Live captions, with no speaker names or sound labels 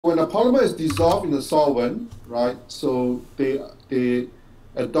when a polymer is dissolved in a solvent, right? So they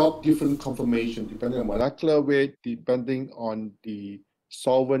adopt different conformation depending on molecular weight, depending on the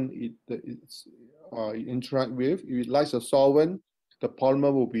solvent it interact with. If it likes a solvent, the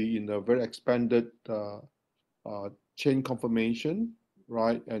polymer will be in a very expanded chain conformation,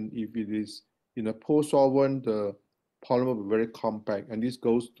 right? And if it is in a poor solvent, the polymer will be very compact, and this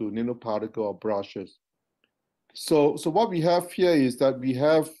goes to nanoparticle or brushes. So what we have here is that we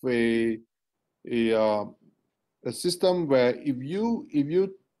have a, uh, a system where if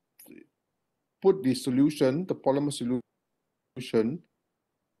you put the solution, the polymer solution,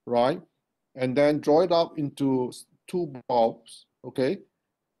 right, and then draw it up into two bulbs, okay,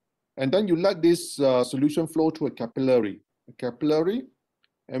 and then you let this solution flow to a capillary,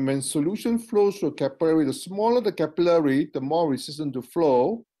 and when solution flows through a capillary, the smaller the capillary, the more resistant to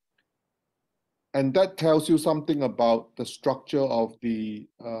flow. And that tells you something about the structure of the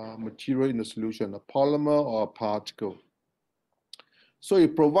material in the solution, a polymer or a particle. So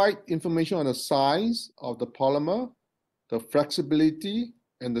it provides information on the size of the polymer, the flexibility,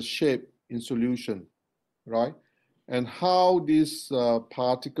 and the shape in solution, right? And how this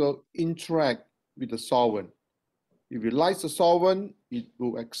particle interact with the solvent. If it likes the solvent, it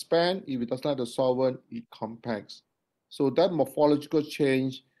will expand. If it does not like the solvent, it compacts. So that morphological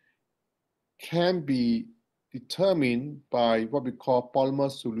change can be determined by what we call polymer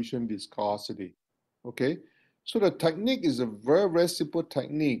solution viscosity. Okay, so the technique is a very, very simple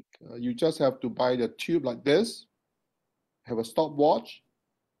technique. You just have to buy the tube like this, have a stopwatch,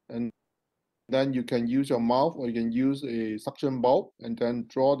 and then you can use your mouth or you can use a suction bulb and then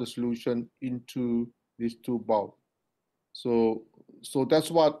draw the solution into these two bulbs. So that's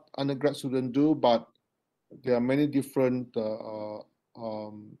what undergrad students do, but there are many different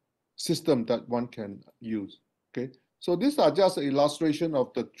system that one can use. Okay, so these are just an illustration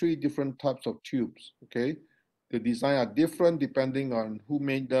of the three different types of tubes. Okay, the design are different depending on who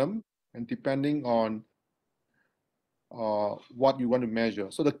made them and depending on what you want to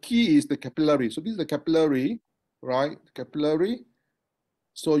measure. So the key is the capillary. So this is the capillary, right? Capillary.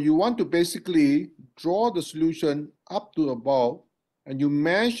 So you want to basically draw the solution up to a bulb and you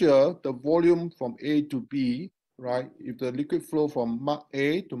measure the volume from A to B, right? If the liquid flow from mark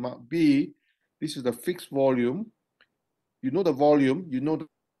A to mark B, this is the fixed volume. You know the volume, you know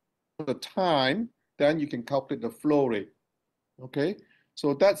the time, then you can calculate the flow rate, okay?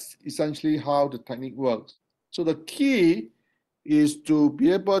 So that's essentially how the technique works. So the key is to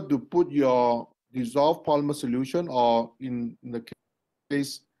be able to put your dissolved polymer solution, or in the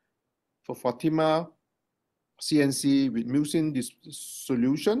case for Fatima CNC with mucin this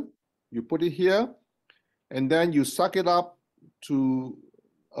solution, you put it here, and then you suck it up to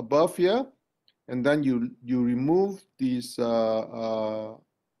above here, and then you remove this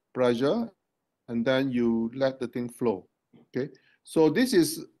pressure, and then you let the thing flow. Okay, so this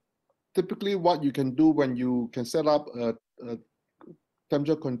is typically what you can do when you can set up a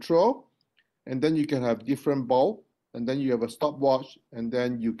temperature control, and then you can have different bulb, and then you have a stopwatch, and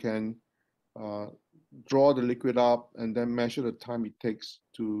then you can draw the liquid up and then measure the time it takes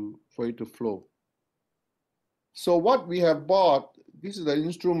for it to flow. So what we have bought, this is the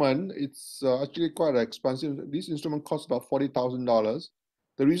instrument. It's actually quite expensive. This instrument costs about $40,000.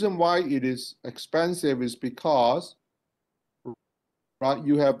 The reason why it is expensive is because, right,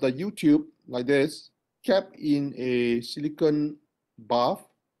 you have the U-tube like this, kept in a silicon bath.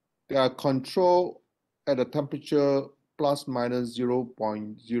 They are controlled at a temperature plus minus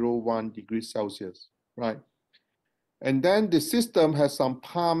 0.01 degrees Celsius, right? And then the system has some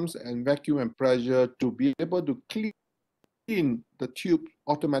pumps and vacuum and pressure to be able to clean the tube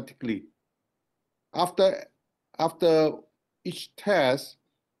automatically. After each test,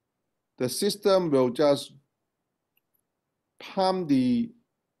 the system will just pump the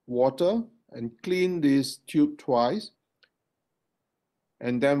water and clean this tube twice,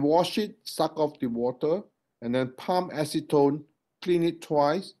 and then wash it, suck off the water, and then pump acetone, clean it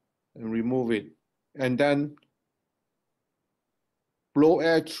twice, and remove it. And then blow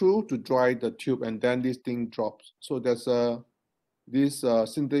air through to dry the tube, and then this thing drops. So there's this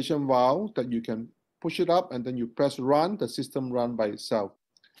scintillation valve that you can push it up, and then you press run, the system run by itself.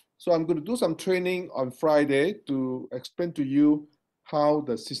 So I'm going to do some training on Friday to explain to you how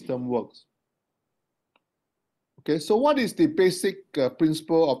the system works. Okay, so what is the basic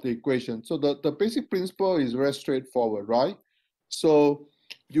principle of the equation? So the basic principle is very straightforward, right? So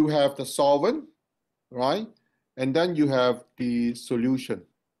you have the solvent, right? And then you have the solution.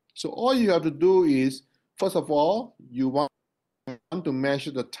 So all you have to do is, first of all, you want to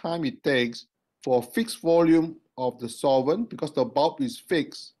measure the time it takes for fixed volume of the solvent, because the bulb is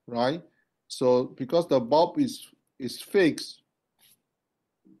fixed, right? So because the bulb is fixed,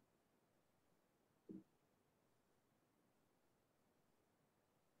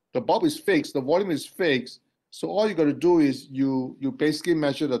 the bulb is fixed, the volume is fixed. So all you got to do is you basically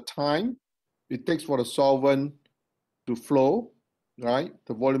measure the time it takes for the solvent to flow, right?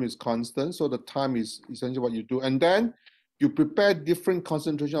 The volume is constant, so the time is essentially what you do. And then you prepare different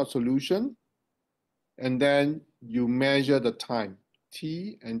concentration of solution, and then you measure the time,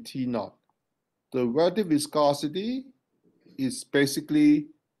 T and T naught. The relative viscosity is basically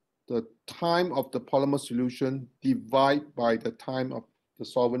the time of the polymer solution divided by the time of the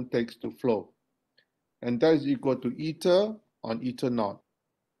solvent takes to flow. And that is equal to eta on eta naught.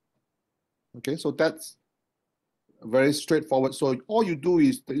 Okay, so that's very straightforward. So all you do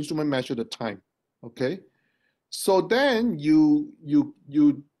is the instrument measure the time. Okay, so then you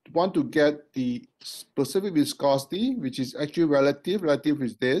want to get the specific viscosity, which is actually relative. Relative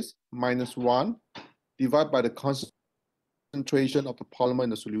is this, -1, divided by the concentration of the polymer in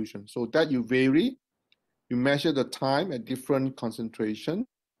the solution. So that you vary, you measure the time at different concentration.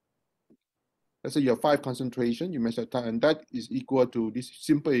 Let's say you have 5 concentration, you measure time, and that is equal to this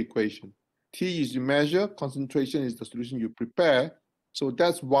simple equation. T is you measure, concentration is the solution you prepare. So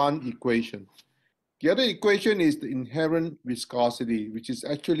that's one equation. The other equation is the inherent viscosity, which is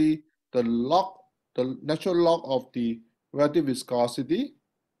actually the natural log of the relative viscosity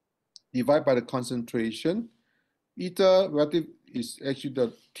divided by the concentration. Eta relative is actually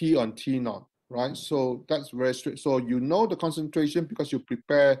the T on T naught, right? So that's very straight. So you know the concentration because you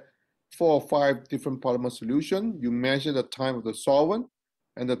prepare 4 or 5 different polymer solution. You measure the time of the solvent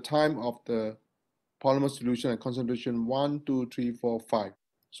and the time of the polymer solution and concentration 1, 2, 3, 4, 5.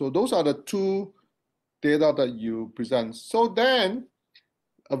 So those are the two data that you present. So then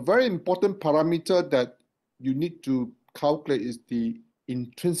a very important parameter that you need to calculate is the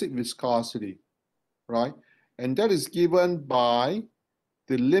intrinsic viscosity, right? And that is given by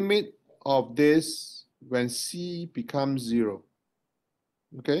the limit of this when C becomes 0.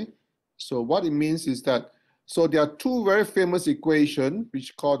 Okay, so what it means is that, so there are two very famous equations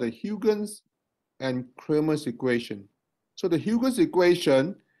which called the Huygens and Kramer's equation. So the Huygens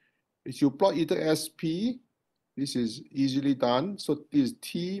equation is you plot eta SP, this is easily done. So this is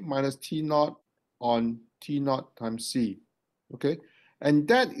T minus T naught on T naught times C, okay? And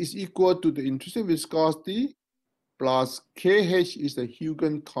that is equal to the intrinsic viscosity plus KH is the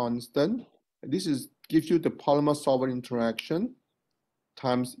Huygens constant. And this is gives you the polymer solvent interaction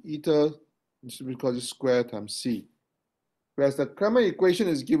times eta viscosity squared times C. Whereas the Kramer equation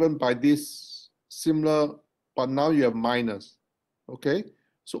is given by this similar, but now you have minus, okay?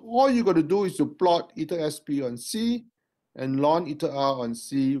 So all you got to do is to plot eta SP on C and ln eta R on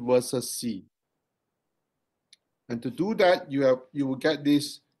C versus C. And to do that, you will get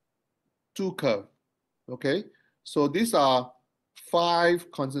this two curve, okay? So these are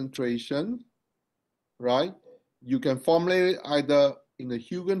 5 concentration, right? You can formulate it either in the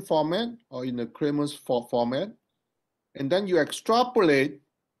Huygens format or in the Kramer's format. And then you extrapolate,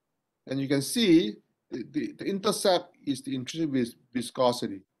 and you can see the intercept is the intrinsic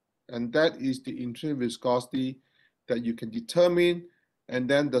viscosity. And that is the intrinsic viscosity that you can determine. And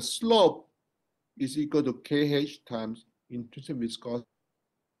then the slope is equal to KH times intrinsic viscosity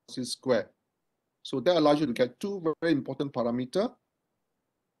squared. So that allows you to get two very important parameters.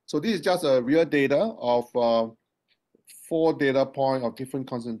 So this is just a real data of 4 data points of different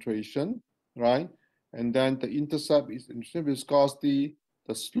concentration, right? And then the intercept is intrinsic viscosity,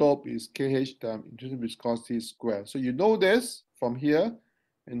 the slope is KH times intrinsic viscosity squared. So you know this from here,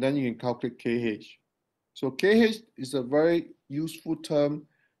 and then you can calculate KH. So KH is a very useful term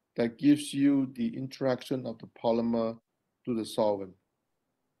that gives you the interaction of the polymer to the solvent.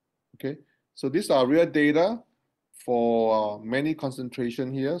 Okay, so these are real data for many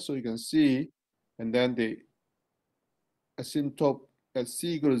concentration here. So you can see, and then the asymptote at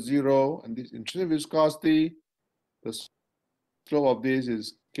C equal to 0, and this intrinsic viscosity, the slope of this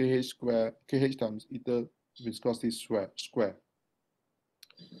is KH square, KH times eta viscosity square.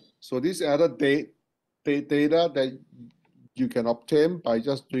 So these are the data that you can obtain by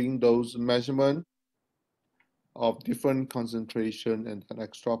just doing those measurements of different concentration and then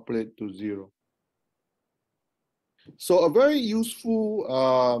extrapolate to 0. So a very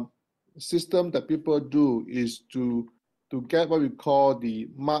useful system that people do is to get what we call the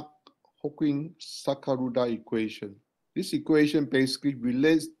Mark-Hawking-Sakaruda equation. This equation basically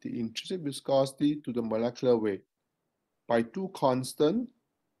relates the intrinsic viscosity to the molecular weight by two constants,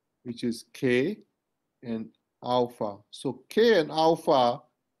 which is K and alpha. So K and alpha,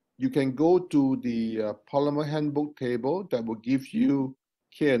 you can go to the polymer handbook table that will give you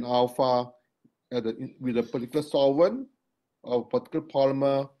K and alpha with a particular solvent or particular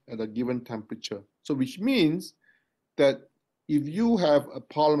polymer at a given temperature. So which means that if you have a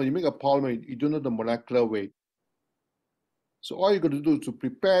polymer, you make a polymer, you don't know the molecular weight. So all you're going to do is to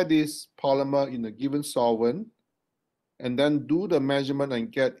prepare this polymer in a given solvent and then do the measurement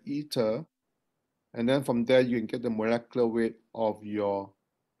and get ether. And then from there, you can get the molecular weight of your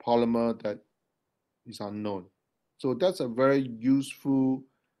polymer that is unknown. So that's a very useful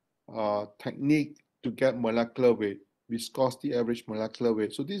technique to get molecular weight, viscosity average molecular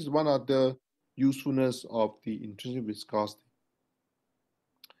weight. So this is one of the usefulness of the intrinsic viscosity.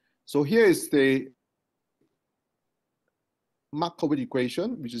 So here is the Markov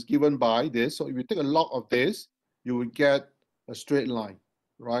equation, which is given by this. So if you take a log of this, you will get a straight line,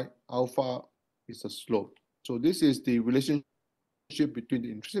 right? Alpha is a slope. So this is the relationship between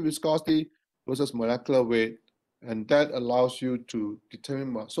the intrinsic viscosity versus molecular weight, and that allows you to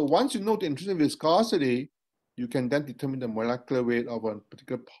determine. So once you know the intrinsic viscosity, you can then determine the molecular weight of a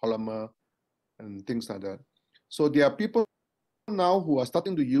particular polymer and things like that. So there are people now who are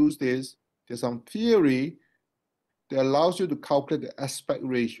starting to use this. There's some theory that allows you to calculate the aspect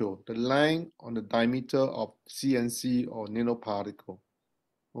ratio, the length on the diameter of CNC or nanoparticle.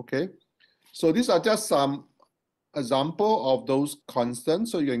 Okay, so these are just some example of those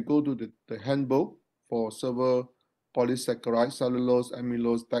constants. So you can go to the handbook for several polysaccharide, cellulose,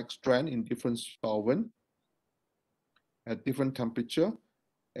 amylose, dextran in different solvent at different temperature.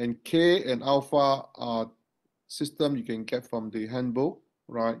 And K and alpha are system you can get from the handbook,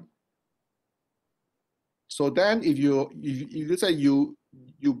 right? So then if you say you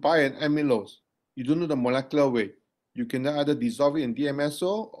buy an amylose, you don't know the molecular weight, you can either dissolve it in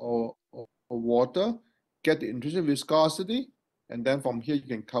DMSO or water, get the intrinsic viscosity, and then from here you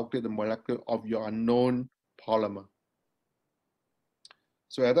can calculate the molecule of your unknown polymer.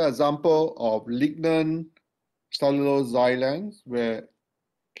 So another example of lignin, cellulose, xylane, where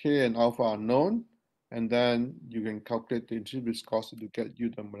K and alpha are known, and then you can calculate the intrinsic viscosity to get you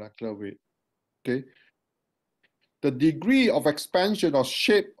the molecular weight. Okay. The degree of expansion or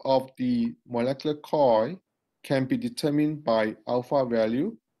shape of the molecular coil can be determined by alpha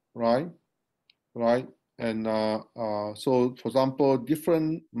value, right? And so, for example,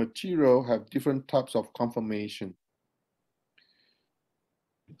 different material have different types of conformation.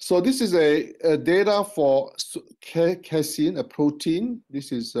 So this is a data for casein, a protein.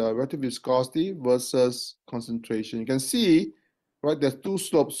 This is relative viscosity versus concentration. You can see, right, there's two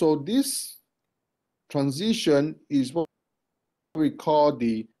slopes. So this transition is what we call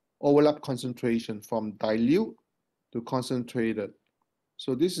the overlap concentration from dilute to concentrated.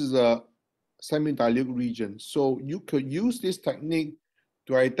 So this is a semi-dilute region. So you could use this technique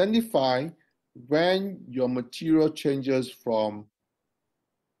to identify when your material changes from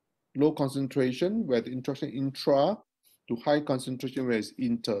low concentration, where the interaction intra, to high concentration, where it's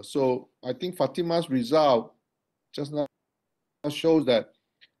inter. So I think Fatima's result just now shows that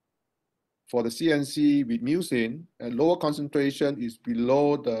for the CNC with mucin, a lower concentration is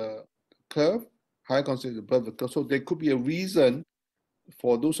below the curve, higher concentration above the curve. So there could be a reason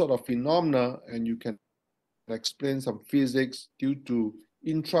for those sort of phenomena, and you can explain some physics due to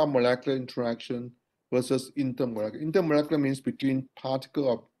intramolecular interaction versus intermolecular. Intermolecular means between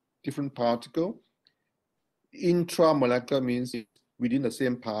particle of different particle. Intramolecular means within the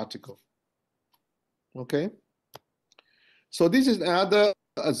same particle. Okay. So this is another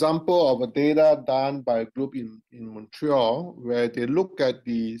example of a data done by a group in Montreal, where they look at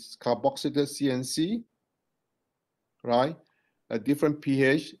the carboxylated CNC, right, at different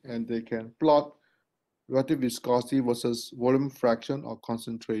pH, and they can plot relative viscosity versus volume fraction or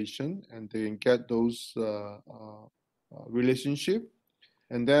concentration, and they can get those relationship.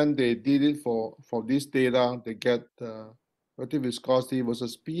 And then they did it for this data. They get relative viscosity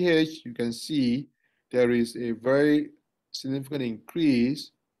versus pH. You can see there is a very significant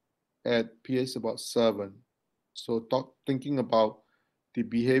increase at pH about 7. So thinking about the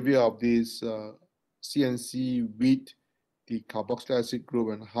behavior of this CNC with the carboxylic acid group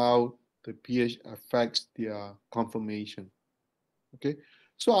and how the pH affects their conformation. Okay,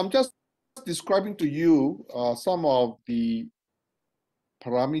 so I'm just describing to you some of the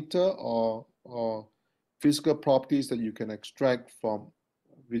parameter or physical properties that you can extract from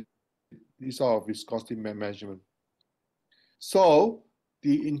these are viscosity measurement. So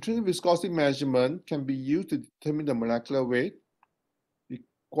the intrinsic viscosity measurement can be used to determine the molecular weight, the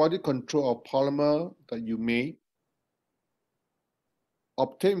quality control of polymer that you made,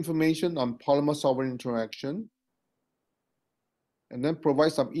 obtain information on polymer solvent interaction, and then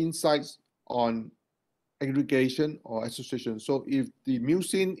provide some insights on aggregation or association. So if the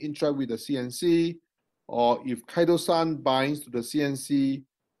mucin interact with the CNC, or if chitosan binds to the CNC,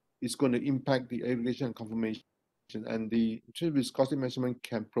 it's going to impact the aggregation and conformation. And the intrinsic viscosity measurement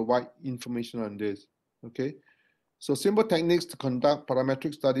can provide information on this. Okay. So simple techniques to conduct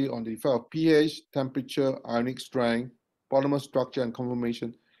parametric study on the effect of pH, temperature, ionic strength, polymer structure, and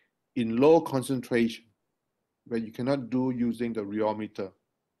conformation in low concentration, where you cannot do using the rheometer.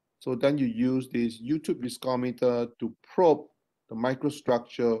 So then you use this YouTube viscometer to probe the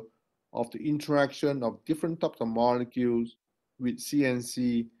microstructure of the interaction of different types of molecules with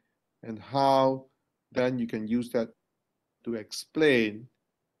CNC, and how then you can use that to explain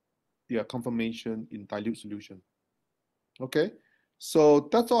their conformation in dilute solution. Okay, so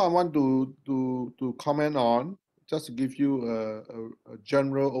that's all I want to comment on, just to give you a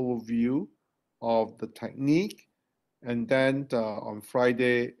general overview of the technique. And then on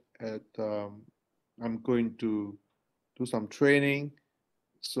Friday I'm going to do some training.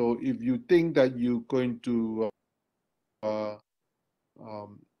 So if you think that you're going to,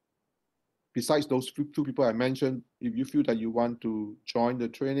 besides those two people I mentioned, if you feel that you want to join the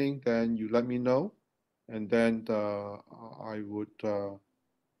training, then you let me know, and then I would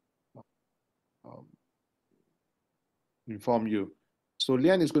inform you. So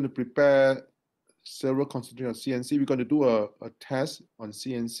Lian is going to prepare several concentrations of CNC. We're going to do a test on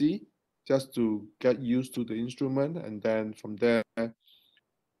CNC just to get used to the instrument, and then from there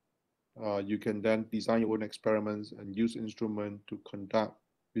you can then design your own experiments and use instrument to conduct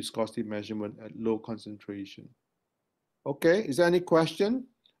viscosity measurement at low concentration. Okay, is there any question?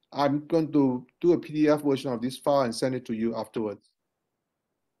 I'm going to do a PDF version of this file and send it to you afterwards.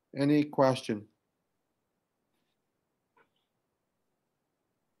 Any question?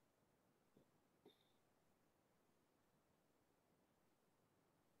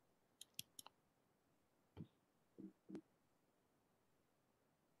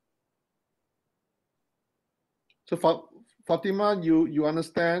 So Fatima, you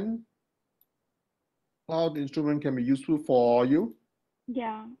understand how the instrument can be useful for you?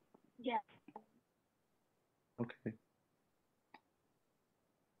 Yeah. Okay.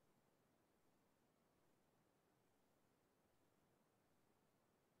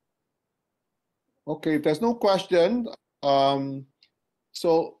 Okay, if there's no question,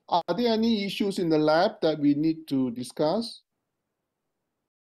 so are there any issues in the lab that we need to discuss?